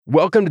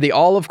Welcome to the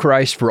All of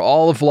Christ for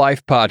All of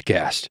Life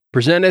podcast,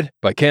 presented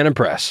by Canon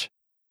Press.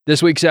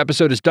 This week's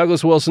episode is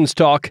Douglas Wilson's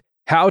talk,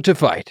 How to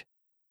Fight,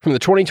 from the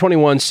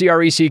 2021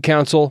 CREC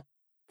Council,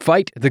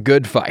 Fight the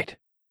Good Fight.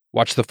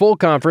 Watch the full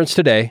conference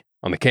today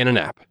on the Canon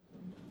app.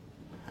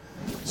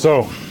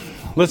 So,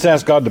 let's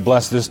ask God to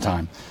bless this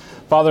time.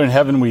 Father in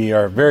heaven, we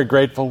are very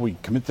grateful. We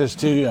commit this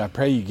to you. I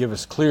pray you give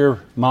us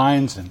clear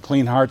minds and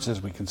clean hearts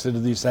as we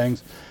consider these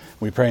things.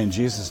 We pray in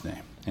Jesus'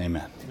 name.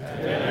 Amen.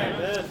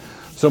 Amen.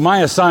 So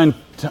my assigned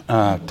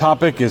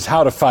topic is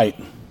how to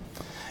fight.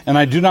 And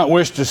I do not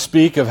wish to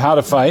speak of how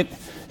to fight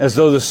as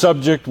though the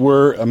subject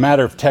were a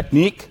matter of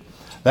technique.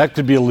 That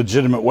could be a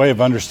legitimate way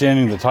of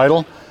understanding the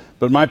title.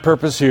 But my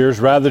purpose here is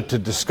rather to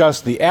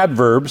discuss the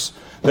adverbs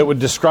that would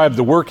describe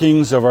the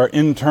workings of our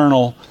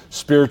internal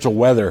spiritual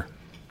weather.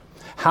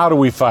 How do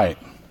we fight?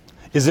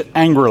 Is it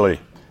angrily?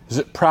 Is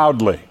it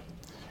proudly?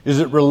 Is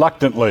it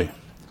reluctantly?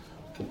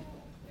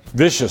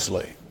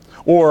 Viciously?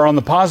 Or on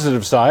the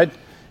positive side,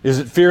 is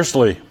it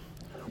fiercely,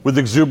 with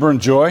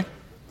exuberant joy,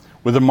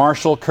 with a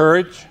martial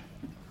courage?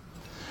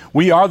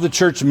 We are the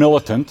church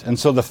militant, and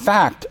so the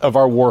fact of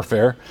our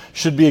warfare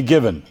should be a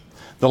given.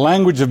 The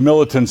language of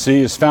militancy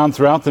is found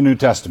throughout the New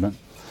Testament.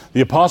 The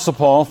Apostle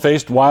Paul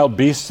faced wild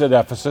beasts at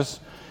Ephesus,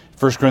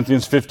 1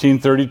 Corinthians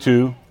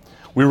 15:32.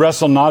 We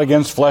wrestle not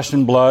against flesh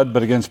and blood,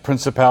 but against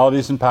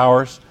principalities and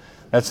powers.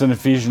 That's in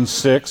Ephesians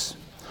 6.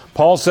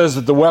 Paul says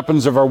that the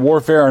weapons of our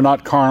warfare are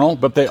not carnal,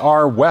 but they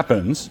are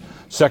weapons,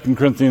 2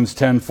 Corinthians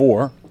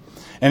 10:4.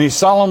 And he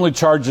solemnly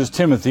charges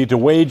Timothy to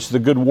wage the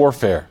good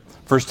warfare,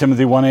 1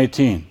 Timothy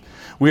 1:18.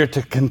 We are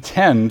to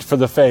contend for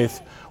the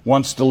faith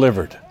once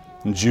delivered,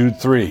 in Jude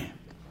 3.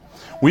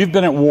 We've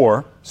been at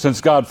war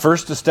since God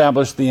first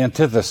established the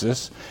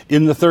antithesis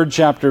in the 3rd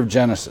chapter of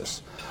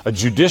Genesis, a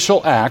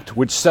judicial act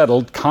which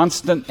settled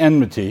constant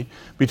enmity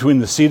between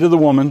the seed of the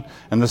woman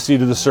and the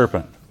seed of the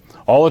serpent.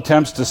 All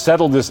attempts to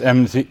settle this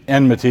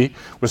enmity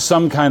with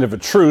some kind of a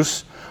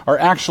truce are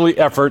actually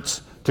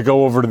efforts to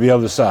go over to the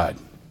other side.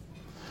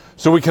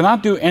 So we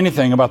cannot do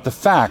anything about the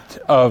fact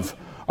of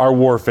our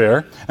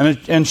warfare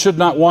and should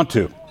not want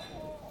to.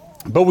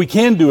 But we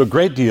can do a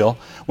great deal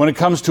when it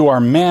comes to our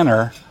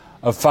manner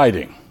of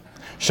fighting.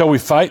 Shall we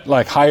fight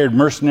like hired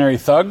mercenary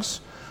thugs,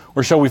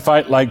 or shall we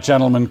fight like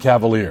gentlemen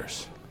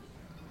cavaliers?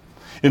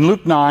 In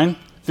Luke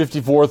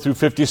 9:54 through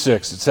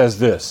 56, it says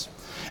this,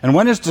 "And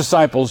when his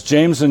disciples,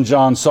 James and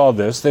John, saw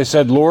this, they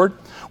said, 'Lord,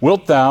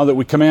 wilt thou that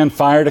we command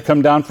fire to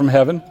come down from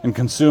heaven and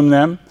consume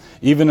them,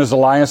 even as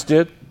Elias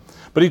did?'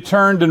 But he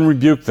turned and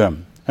rebuked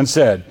them, and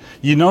said,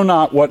 'Ye know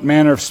not what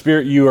manner of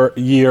spirit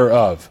ye are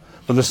of.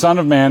 For the Son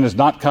of Man is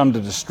not come to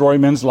destroy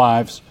men's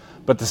lives,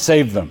 but to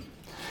save them.'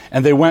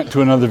 And they went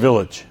to another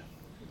village."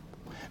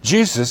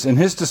 Jesus and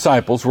his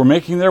disciples were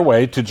making their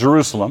way to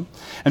Jerusalem,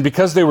 and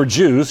because they were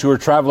Jews who were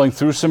traveling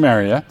through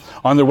Samaria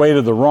on their way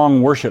to the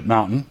wrong worship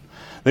mountain,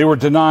 they were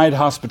denied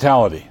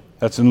hospitality.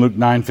 That's in Luke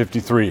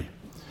 9:53.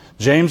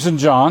 James and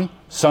John,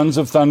 sons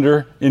of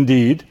thunder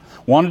indeed,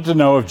 wanted to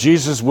know if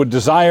Jesus would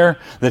desire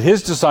that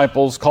his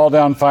disciples call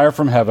down fire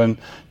from heaven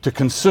to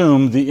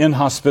consume the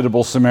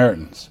inhospitable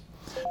Samaritans.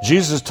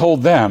 Jesus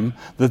told them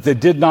that they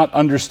did not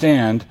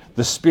understand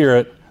the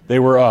spirit they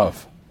were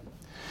of.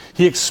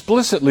 He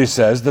explicitly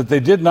says that they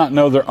did not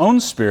know their own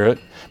spirit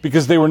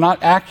because they were not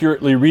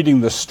accurately reading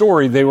the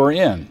story they were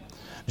in.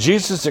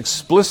 Jesus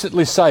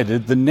explicitly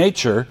cited the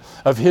nature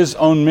of his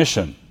own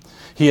mission.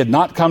 He had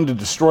not come to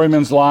destroy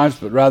men's lives,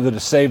 but rather to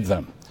save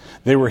them.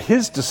 They were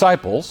his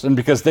disciples, and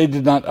because they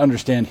did not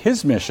understand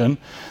his mission,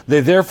 they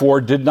therefore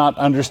did not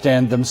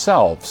understand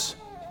themselves.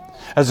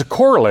 As a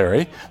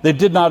corollary, they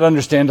did not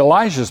understand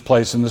Elijah's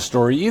place in the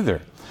story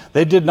either.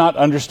 They did not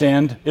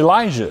understand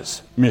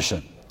Elijah's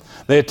mission.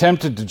 They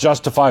attempted to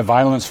justify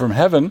violence from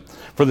heaven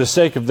for the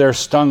sake of their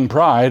stung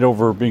pride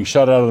over being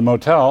shut out of the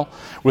motel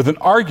with an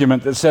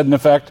argument that said, in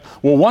effect,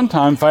 well, one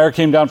time fire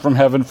came down from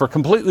heaven for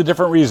completely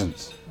different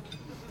reasons.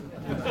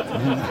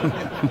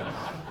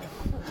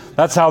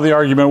 That's how the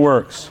argument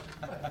works.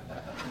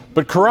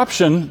 But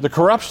the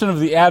corruption of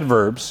the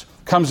adverbs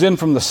comes in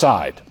from the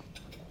side.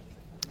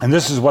 And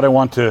this is what I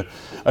want to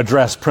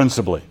address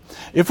principally.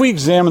 If we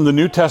examine the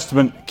New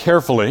Testament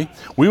carefully,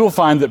 we will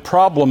find that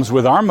problems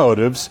with our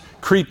motives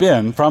creep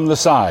in from the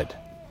side.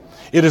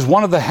 It is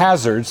one of the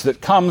hazards that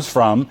comes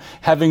from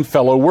having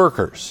fellow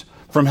workers,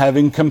 from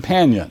having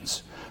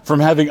companions,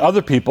 from having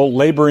other people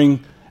laboring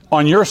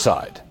on your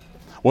side.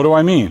 What do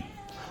I mean?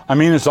 I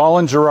mean, it's all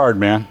in Gerard,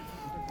 man.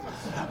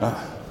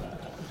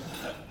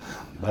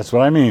 That's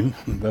what I mean.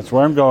 That's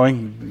where I'm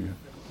going.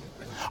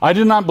 I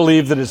do not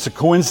believe that it's a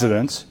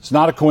coincidence, it's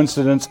not a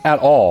coincidence at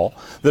all,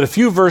 that a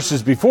few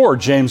verses before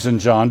James and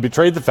John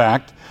betrayed the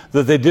fact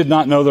that they did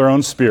not know their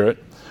own spirit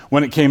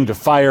when it came to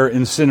fire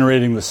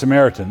incinerating the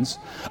Samaritans.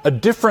 A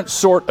different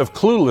sort of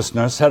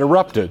cluelessness had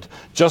erupted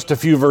just a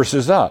few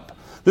verses up.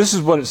 This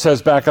is what it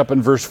says back up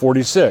in verse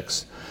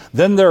 46.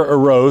 Then there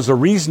arose a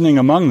reasoning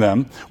among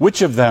them,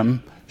 which of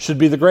them should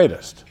be the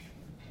greatest?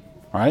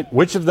 All right?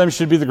 Which of them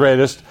should be the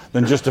greatest?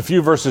 Then just a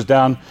few verses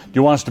down, do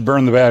you want us to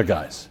burn the bad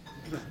guys?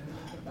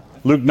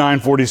 Luke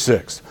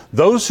 9:46.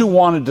 Those who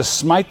wanted to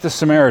smite the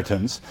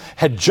Samaritans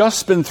had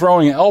just been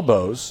throwing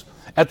elbows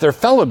at their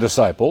fellow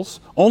disciples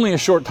only a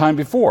short time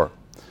before.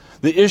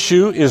 The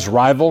issue is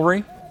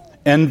rivalry,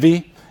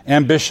 envy,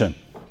 ambition.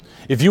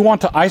 If you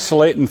want to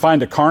isolate and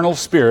find a carnal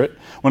spirit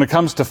when it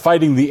comes to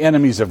fighting the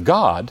enemies of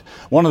God,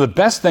 one of the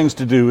best things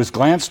to do is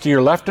glance to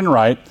your left and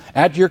right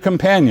at your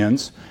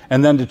companions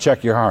and then to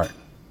check your heart.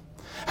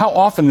 How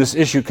often this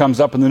issue comes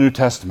up in the New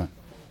Testament.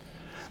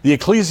 The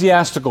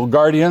ecclesiastical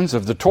guardians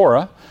of the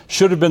Torah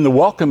should have been the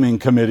welcoming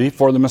committee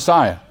for the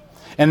Messiah.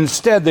 And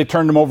instead, they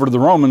turned him over to the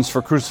Romans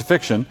for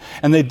crucifixion,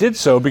 and they did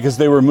so because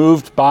they were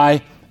moved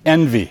by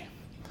envy.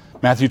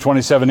 Matthew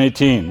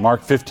 27:18,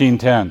 Mark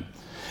 15:10.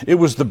 It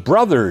was the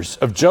brothers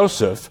of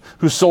Joseph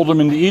who sold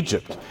him into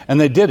Egypt, and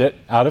they did it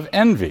out of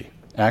envy.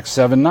 Acts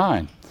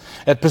 7:9.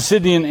 At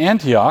Pisidian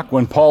Antioch,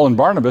 when Paul and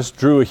Barnabas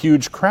drew a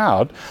huge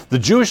crowd, the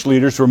Jewish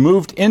leaders were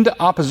moved into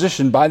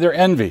opposition by their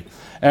envy.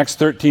 Acts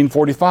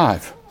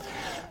 13:45.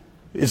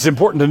 It's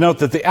important to note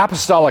that the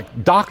apostolic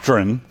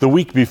doctrine the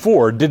week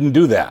before didn't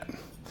do that.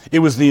 It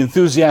was the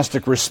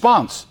enthusiastic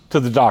response to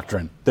the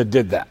doctrine that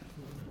did that.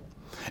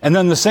 And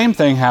then the same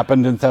thing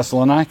happened in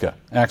Thessalonica,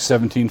 Acts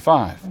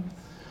 17:5.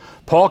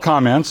 Paul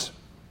comments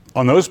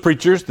on those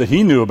preachers that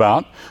he knew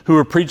about who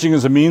were preaching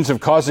as a means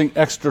of causing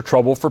extra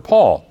trouble for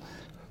Paul.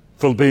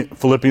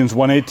 Philippians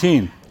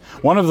 1:18.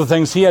 One of the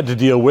things he had to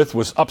deal with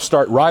was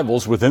upstart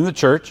rivals within the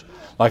church,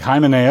 like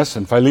Hymenaeus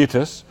and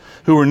Philetus,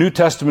 who were New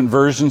Testament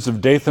versions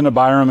of Dathan,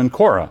 Abiram, and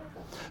Korah,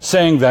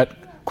 saying that,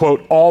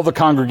 quote, all the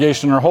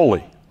congregation are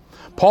holy.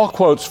 Paul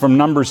quotes from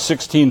Numbers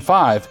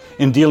 16:5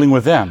 in dealing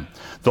with them.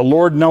 The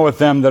Lord knoweth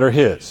them that are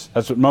his.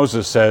 That's what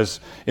Moses says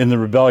in the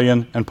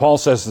rebellion, and Paul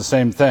says the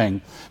same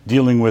thing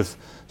dealing with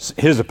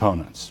his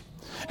opponents.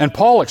 And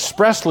Paul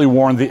expressly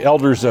warned the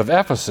elders of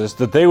Ephesus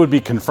that they would be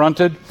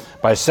confronted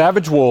by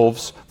savage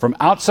wolves from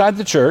outside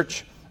the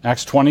church,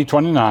 Acts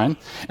 20:29,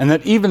 and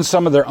that even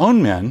some of their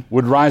own men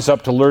would rise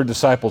up to lure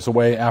disciples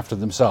away after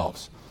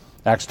themselves,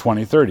 Acts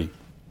 20:30.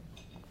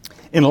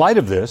 In light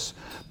of this,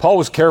 Paul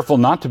was careful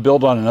not to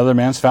build on another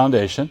man's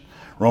foundation,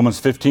 Romans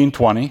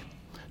 15:20.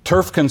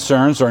 Turf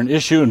concerns are an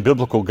issue in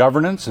biblical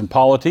governance and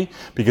polity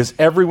because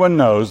everyone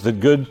knows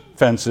that good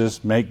fences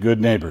make good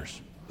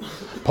neighbors.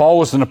 Paul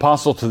was an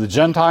apostle to the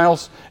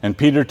Gentiles and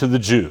Peter to the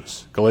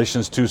Jews,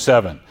 Galatians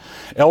 2:7.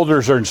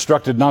 Elders are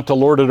instructed not to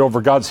lord it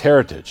over God's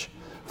heritage,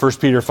 1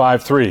 Peter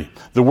 5:3.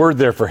 The word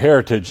there for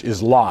heritage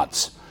is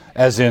lots,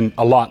 as in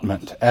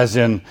allotment, as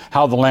in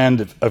how the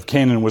land of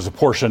Canaan was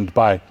apportioned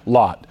by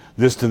lot.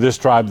 This to this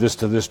tribe,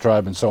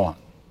 and so on.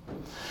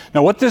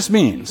 Now what this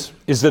means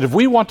is that if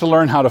we want to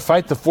learn how to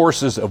fight the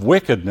forces of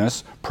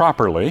wickedness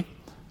properly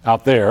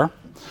out there,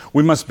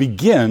 we must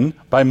begin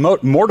by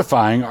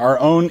mortifying our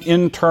own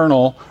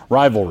internal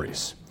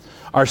rivalries,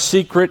 our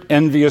secret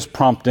envious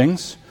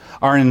promptings,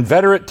 our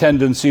inveterate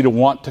tendency to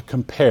want to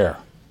compare.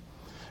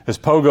 As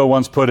Pogo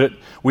once put it,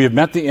 we have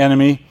met the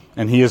enemy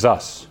and he is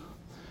us.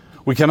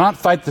 We cannot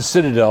fight the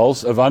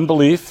citadels of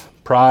unbelief,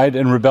 pride,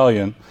 and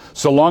rebellion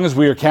so long as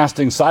we are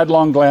casting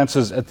sidelong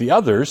glances at the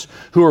others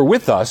who are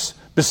with us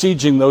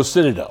besieging those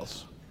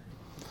citadels.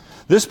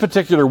 This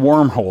particular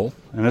wormhole,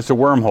 and it's a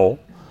wormhole,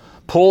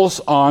 pulls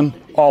on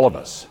all of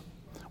us.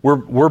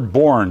 We're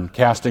born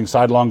casting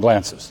sidelong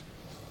glances.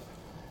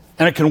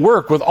 And it can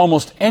work with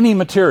almost any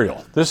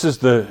material. This is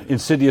the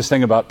insidious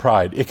thing about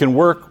pride. It can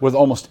work with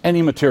almost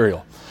any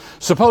material.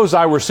 Suppose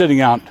I were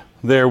sitting out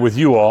there with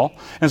you all,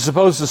 and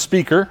suppose the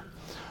speaker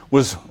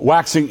was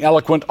waxing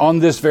eloquent on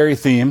this very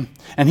theme,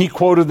 and he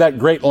quoted that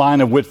great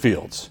line of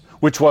Whitfield's,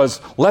 which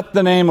was, "Let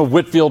the name of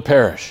Whitefield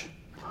perish."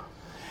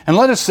 And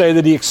let us say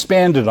that he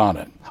expanded on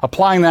it,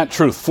 applying that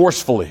truth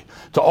forcefully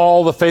to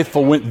all the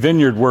faithful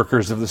vineyard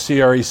workers of the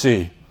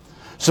CREC.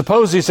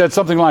 Suppose he said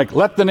something like,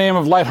 "Let the name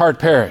of Lightheart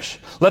perish.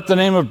 Let the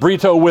name of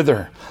Brito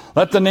wither.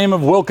 Let the name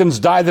of Wilkins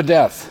die the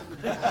death."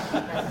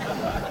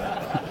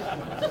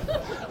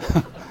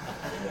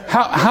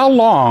 How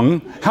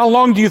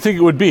long do you think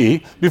it would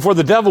be before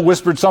the devil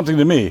whispered something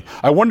to me?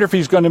 I wonder if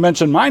he's going to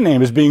mention my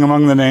name as being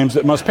among the names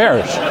that must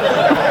perish.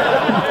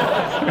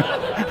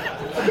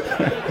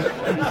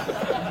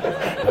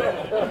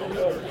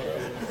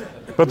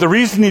 But the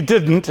reason he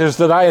didn't is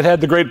that I had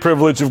the great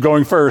privilege of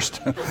going first,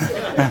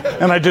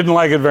 and I didn't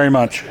like it very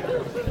much.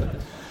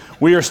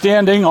 We're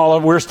standing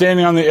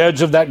on the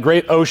edge of that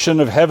great ocean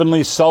of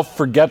heavenly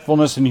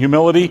self-forgetfulness and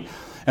humility,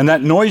 and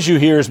that noise you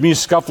hear is me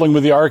scuffling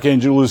with the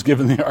archangel who's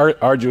given the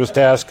arduous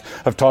task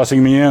of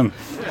tossing me in.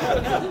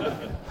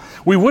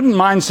 We wouldn't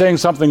mind saying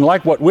something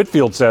like what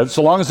Whitefield said,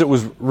 so long as it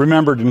was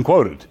remembered and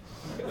quoted.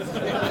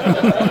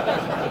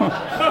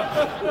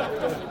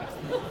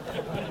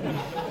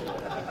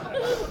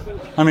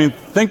 I mean,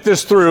 think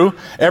this through.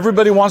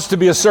 Everybody wants to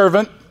be a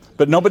servant,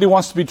 but nobody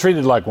wants to be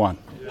treated like one.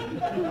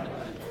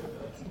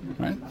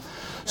 Right?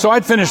 So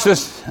I'd finish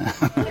this.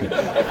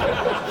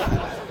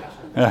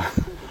 Yeah.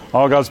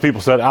 All God's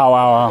people said, ow,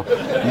 ow, ow.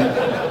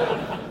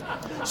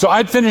 So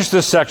I'd finish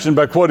this section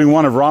by quoting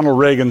one of Ronald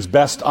Reagan's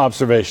best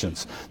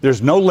observations.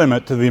 There's no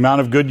limit to the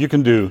amount of good you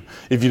can do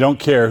if you don't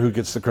care who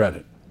gets the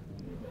credit.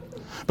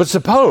 But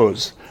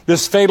suppose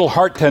this fatal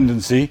heart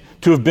tendency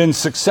to have been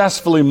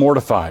successfully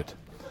mortified.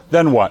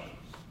 Then what?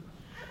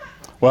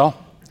 Well,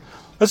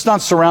 let's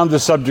not surround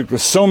this subject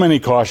with so many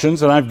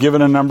cautions, and I've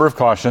given a number of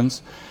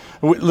cautions.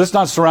 Let's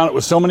not surround it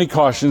with so many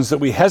cautions that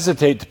we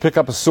hesitate to pick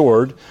up a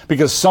sword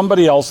because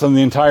somebody else in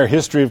the entire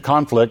history of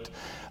conflict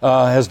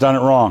has done it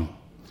wrong.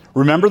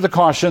 Remember the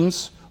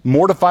cautions,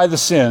 mortify the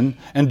sin,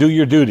 and do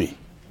your duty.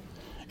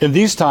 In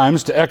these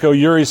times, to echo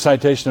Uri's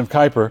citation of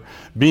Kuyper,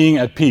 being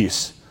at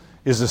peace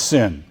is a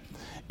sin.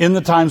 In the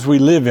times we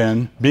live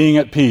in, being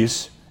at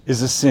peace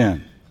is a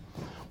sin.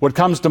 What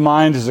comes to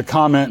mind is a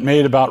comment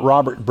made about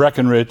Robert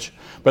Breckenridge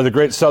by the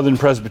great Southern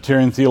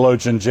Presbyterian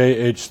theologian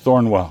J.H.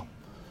 Thornwell.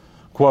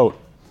 Quote,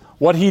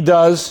 "What he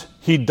does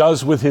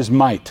with his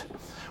might.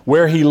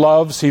 Where he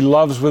loves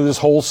with his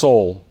whole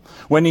soul.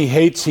 When he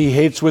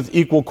hates with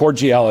equal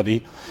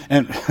cordiality.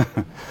 And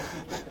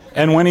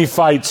and when he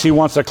fights, he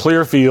wants a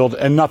clear field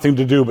and nothing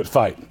to do but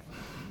fight."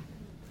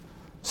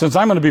 Since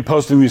I'm going to be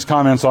posting these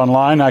comments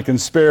online, I can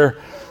spare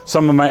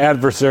some of my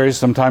adversaries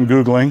some time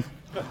Googling.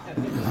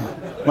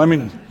 Let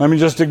me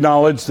just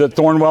acknowledge that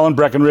Thornwell and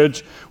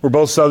Breckenridge were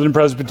both Southern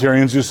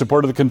Presbyterians who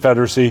supported the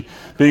Confederacy,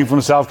 being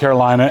from South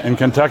Carolina and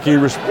Kentucky.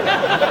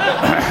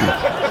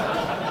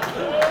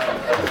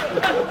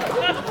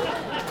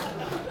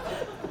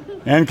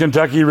 And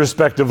Kentucky,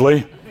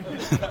 respectively.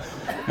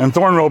 And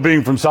Thornwell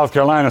being from South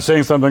Carolina,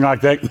 saying something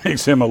like that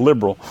makes him a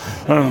liberal.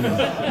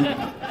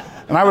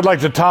 And I would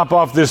like to top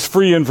off this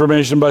free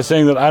information by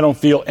saying that I don't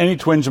feel any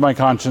twinge in my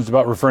conscience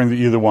about referring to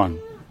either one.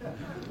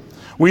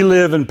 We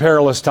live in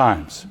perilous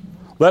times.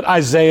 Let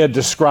Isaiah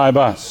describe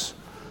us.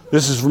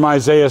 This is from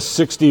Isaiah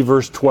 60,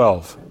 verse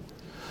 12.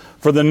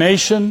 "For the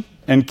nation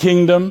and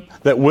kingdom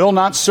that will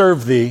not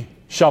serve thee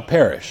shall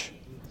perish.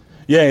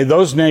 Yea,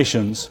 those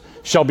nations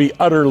shall be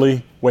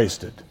utterly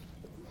wasted."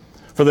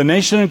 For the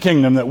nation and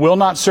kingdom that will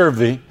not serve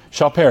thee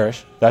shall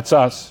perish. That's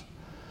us.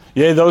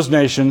 Yea, those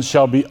nations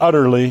shall be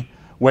utterly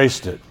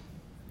wasted.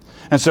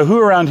 And so who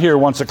around here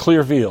wants a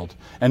clear field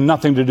and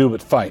nothing to do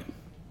but fight?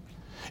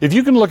 If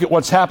you can look at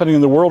what's happening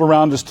in the world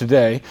around us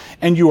today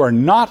and you are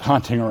not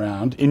hunting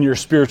around in your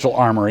spiritual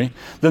armory,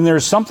 then there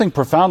is something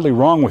profoundly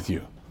wrong with you.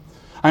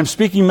 I'm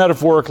speaking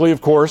metaphorically, of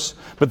course,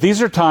 but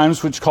these are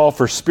times which call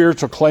for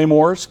spiritual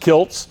claymores,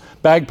 kilts,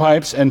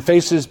 bagpipes, and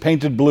faces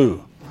painted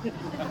blue.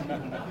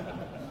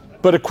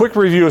 But a quick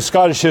review of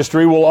Scottish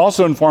history will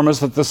also inform us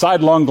that the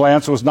sidelong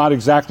glance was not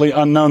exactly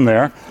unknown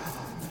there,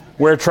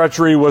 where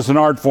treachery was an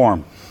art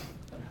form.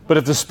 But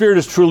if the Spirit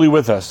is truly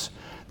with us,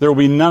 there will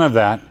be none of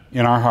that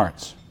in our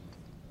hearts.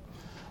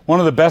 One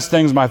of the best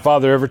things my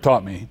father ever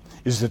taught me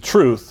is the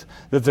truth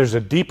that there's a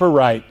deeper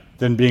right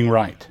than being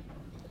right.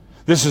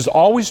 This is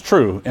always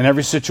true in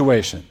every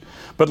situation,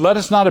 but let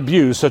us not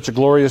abuse such a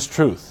glorious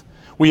truth.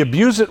 We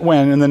abuse it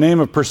when, in the name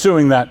of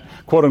pursuing that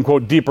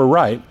quote-unquote deeper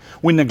right,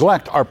 we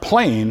neglect our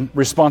plain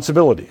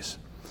responsibilities.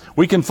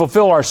 We can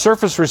fulfill our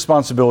surface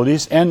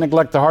responsibilities and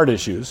neglect the heart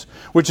issues,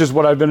 which is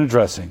what I've been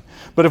addressing.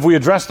 But if we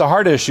address the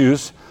heart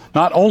issues,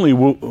 not only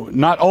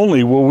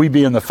will we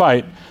be in the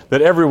fight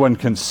that everyone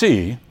can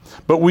see,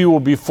 but we will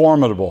be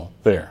formidable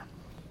there.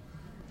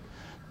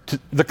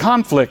 The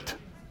conflict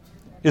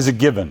is a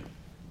given.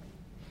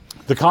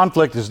 The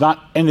conflict is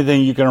not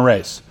anything you can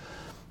erase.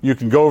 You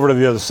can go over to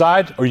the other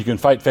side, or you can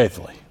fight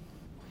faithfully.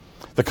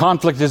 The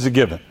conflict is a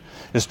given.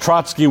 As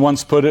Trotsky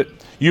once put it,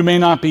 you may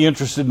not be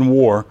interested in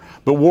war,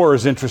 but war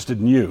is interested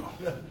in you.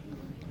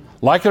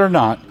 Like it or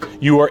not,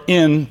 you are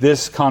in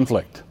this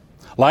conflict.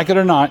 Like it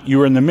or not,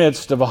 you are in the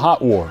midst of a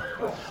hot war.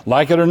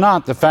 Like it or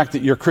not, the fact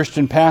that you're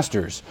Christian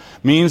pastors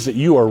means that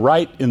you are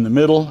right in the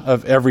middle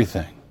of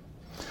everything.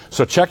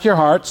 So check your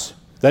hearts,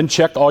 then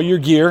check all your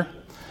gear,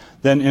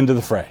 then into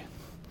the fray.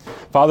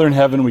 Father in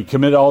heaven, we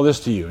commit all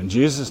this to you. In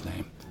Jesus'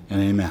 name,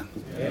 and amen.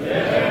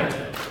 Amen.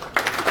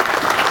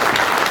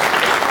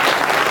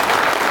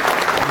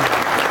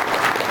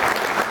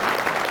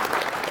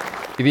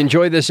 If you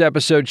enjoyed this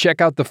episode, check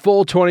out the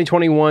full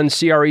 2021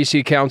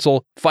 CREC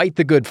Council Fight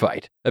the Good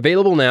Fight,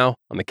 available now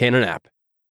on the Canon app.